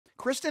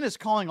Kristen is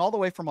calling all the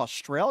way from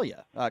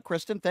Australia.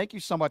 Kristen, thank you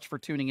so much for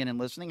tuning in and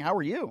listening. How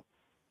are you?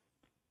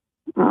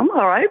 I'm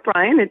all right,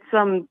 Brian. It's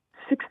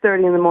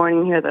 6:30 in the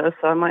morning here, though,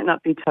 so I might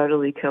not be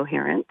totally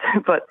coherent,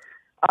 but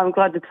I'm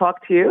glad to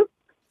talk to you.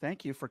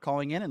 Thank you for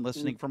calling in and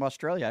listening from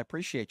Australia. I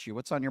appreciate you.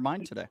 What's on your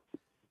mind today?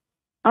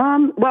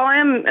 Well, I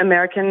am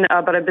American,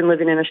 but I've been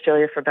living in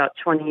Australia for about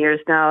 20 years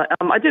now.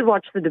 I did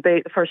watch the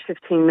debate the first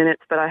 15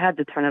 minutes, but I had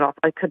to turn it off.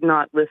 I could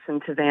not listen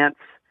to Vance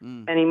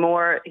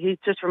anymore. He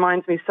just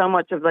reminds me so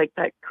much of like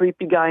that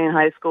creepy guy in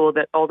high school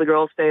that all the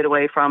girls stayed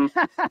away from.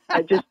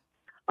 I just,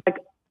 like,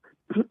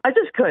 I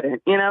just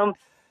couldn't, you know.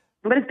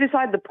 But it's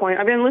beside the point.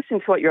 I've been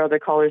listening to what your other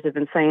callers have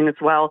been saying as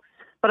well.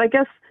 But I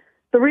guess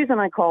the reason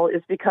I call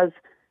is because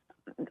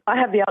I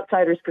have the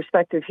outsider's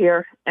perspective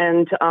here.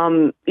 And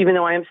even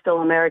though I am still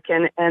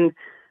American, and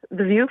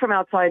the view from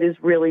outside is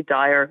really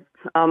dire.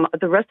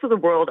 The rest of the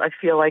world, I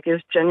feel like,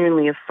 is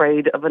genuinely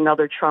afraid of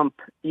another Trump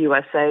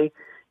USA.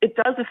 It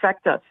does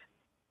affect us.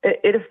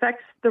 It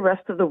affects the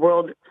rest of the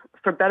world.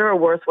 For better or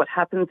worse, what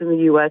happens in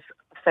the U.S.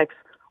 affects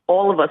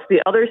all of us.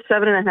 The other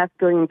 7.5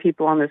 billion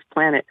people on this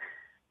planet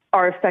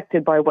are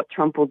affected by what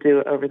Trump will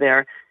do over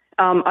there.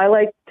 I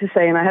like to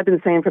say, and I have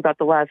been saying for about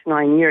the last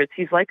 9 years,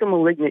 he's like a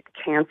malignant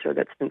cancer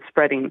that's been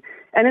spreading.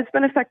 And it's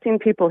been affecting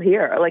people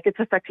here. Like, it's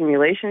affecting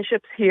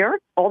relationships here,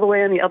 all the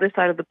way on the other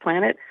side of the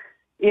planet.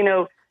 You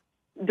know,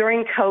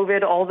 during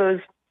COVID, all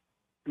those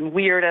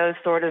weirdo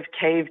sort of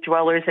cave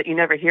dwellers that you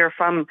never hear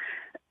from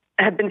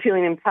have been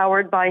feeling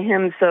empowered by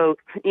him. So,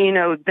 you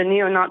know, the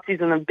neo-Nazis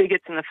and the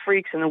bigots and the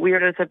freaks and the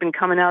weirdos have been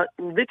coming out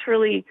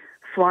literally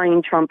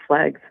flying Trump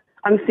flags.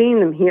 I'm seeing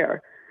them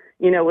here.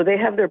 You know, where they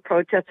have their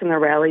protests and their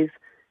rallies,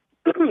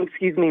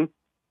 excuse me,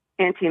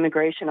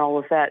 anti-immigration, all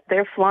of that.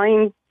 They're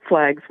flying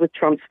flags with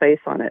Trump's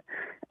face on it.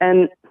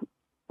 And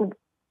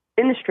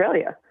in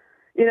Australia,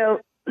 you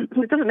know,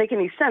 it doesn't make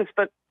any sense,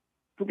 but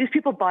these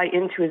people buy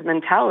into his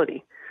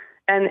mentality,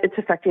 and it's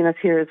affecting us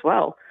here as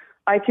well.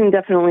 I can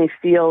definitely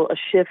feel a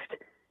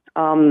shift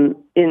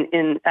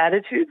in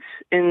attitudes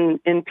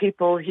in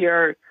people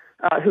here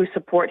who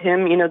support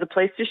him. You know, the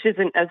place just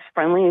isn't as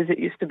friendly as it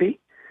used to be.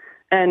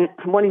 And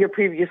one of your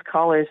previous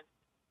callers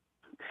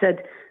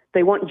said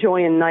they want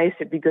joy and nice.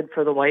 It'd be good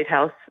for the White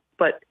House,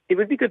 but it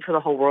would be good for the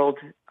whole world.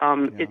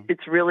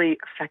 It's really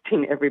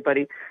affecting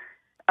everybody.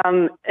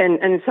 And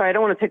sorry, I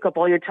don't want to take up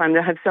all your time.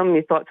 I have so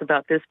many thoughts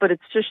about this, but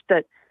it's just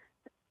that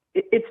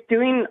it's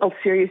doing a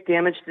serious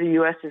damage to the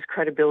U.S.'s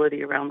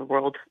credibility around the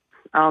world.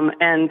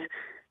 And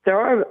there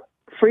are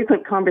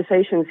frequent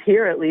conversations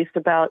here, at least,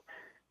 about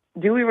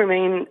do we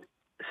remain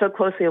so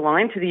closely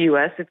aligned to the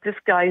U.S. if this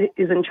guy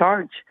is in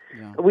charge?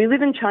 Yeah. We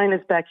live in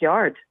China's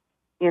backyard,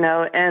 you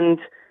know, and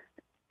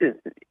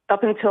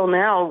up until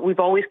now, we've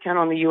always counted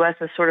on the U.S.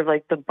 as sort of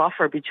like the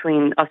buffer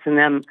between us and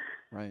them.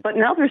 Right. But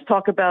now there's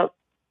talk about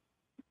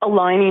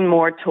aligning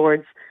more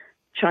towards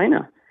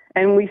China.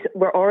 And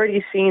we're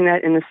already seeing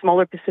that in the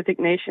smaller Pacific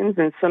nations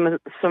and some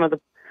of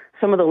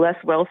the less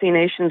wealthy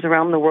nations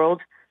around the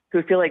world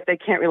who feel like they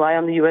can't rely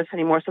on the U.S.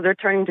 anymore. So they're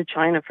turning to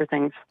China for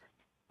things.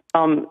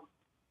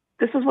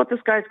 This is what this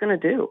guy's going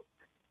to do.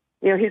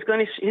 You know, he's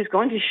going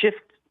to shift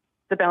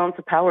the balance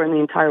of power in the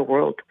entire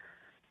world.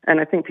 And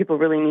I think people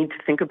really need to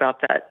think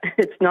about that.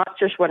 It's not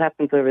just what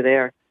happens over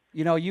there.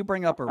 You know, you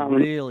bring up a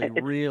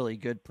really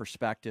good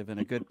perspective and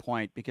a good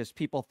point, because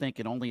people think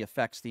it only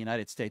affects the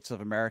United States of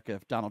America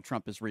if Donald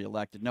Trump is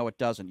reelected. No, it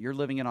doesn't. You're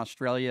living in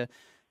Australia,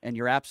 and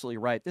you're absolutely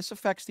right. This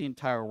affects the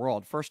entire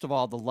world. First of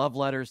all, the love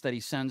letters that he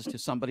sends to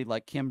somebody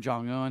like Kim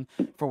Jong-un,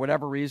 for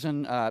whatever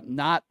reason,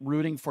 not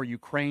rooting for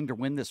Ukraine to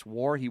win this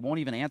war. He won't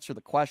even answer the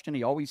question.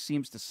 He always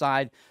seems to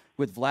side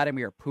with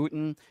Vladimir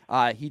Putin.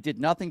 He did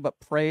nothing but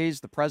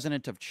praise the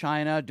president of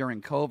China during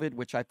COVID,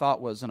 which I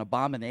thought was an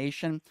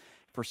abomination.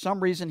 For some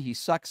reason, he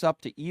sucks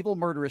up to evil,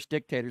 murderous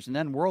dictators, and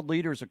then world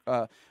leaders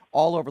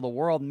all over the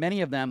world,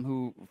 many of them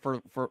who,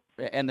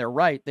 and they're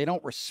right, they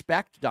don't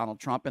respect Donald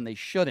Trump, and they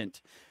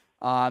shouldn't.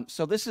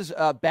 So this is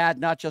bad,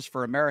 not just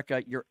for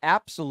America. You're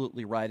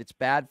absolutely right. It's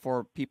bad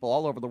for people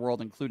all over the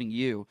world, including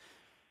you.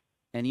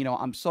 And, you know,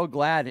 I'm so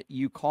glad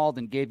you called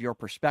and gave your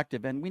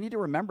perspective, and we need to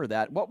remember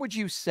that. What would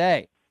you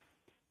say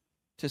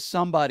to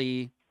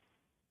somebody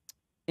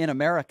in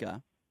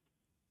America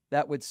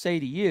that would say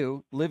to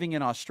you, living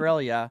in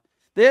Australia,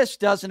 this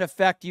doesn't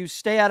affect you,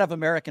 stay out of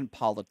American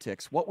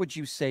politics? What would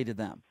you say to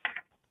them?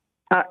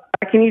 I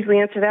can easily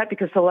answer that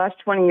because the last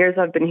 20 years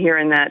I've been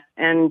hearing that.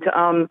 And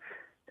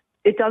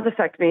it does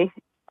affect me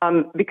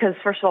because,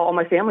 first of all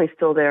my family's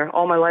still there.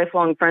 All my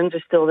lifelong friends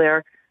are still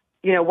there.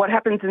 You know, what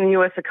happens in the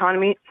U.S.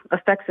 economy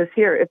affects us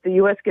here. If the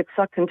U.S. gets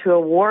sucked into a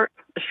war,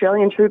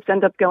 Australian troops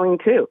end up going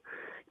too.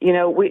 You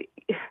know,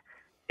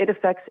 it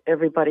affects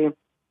everybody.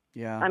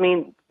 Yeah. I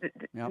mean,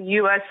 the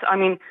U.S., I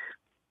mean,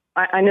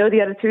 I know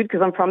the attitude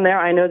because I'm from there.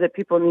 I know that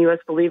people in the U.S.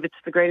 believe it's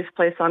the greatest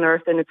place on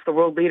earth and it's the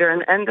world leader.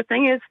 And the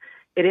thing is,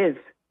 it is.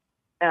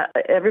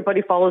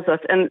 Everybody follows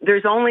us. And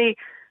there's only,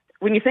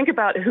 when you think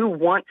about who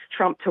wants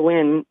Trump to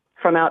win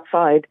from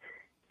outside,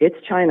 it's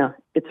China,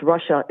 it's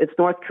Russia, it's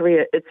North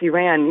Korea, it's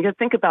Iran. You got to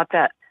think about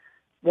that.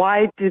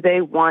 Why do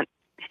they want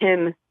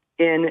him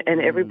in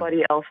and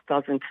everybody else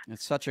doesn't.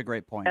 It's such a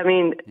great point. I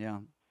mean, yeah,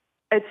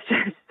 it's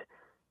just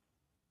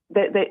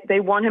they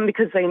want him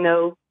because they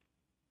know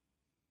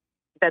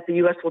that the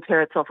U.S. will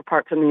tear itself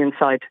apart from the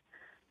inside.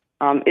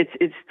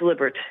 It's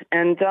deliberate,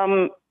 and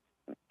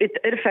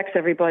it affects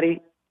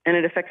everybody, and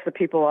it affects the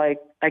people I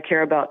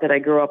care about, that I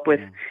grew up with.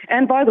 Yeah.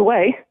 And by the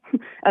way,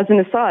 as an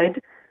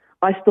aside,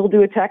 I still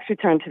do a tax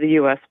return to the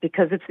U.S.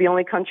 because it's the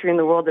only country in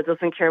the world that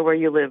doesn't care where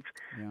you live.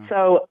 Yeah.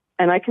 So,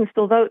 and I can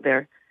still vote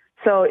there.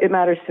 So it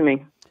matters to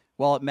me.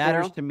 Well, it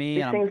matters to These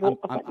me, things and will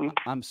affect me.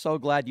 I'm so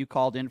glad you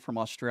called in from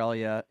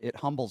Australia. It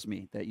humbles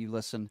me that you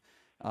listen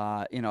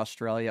in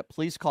Australia.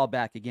 Please call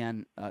back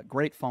again.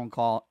 Great phone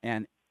call,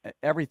 and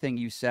everything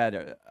you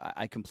said,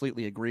 I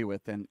completely agree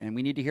with, and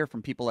we need to hear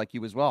from people like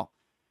you as well.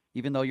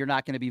 Even though you're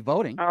not going to be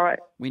voting, All right.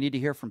 we need to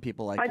hear from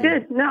people like you. I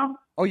did. No.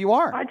 Oh, you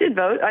are? I did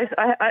vote.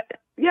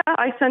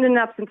 I send an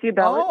absentee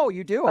ballot. Oh,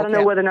 you do? I don't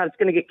know whether or not it's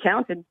going to get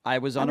counted. I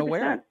was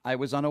unaware. 100%. I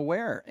was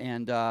unaware,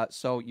 and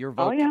so your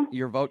vote, yeah.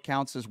 your vote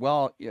counts as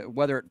well.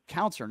 Whether it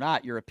counts or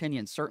not, your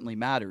opinion certainly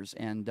matters.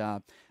 And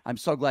I'm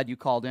so glad you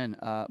called in,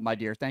 my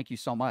dear. Thank you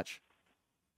so much.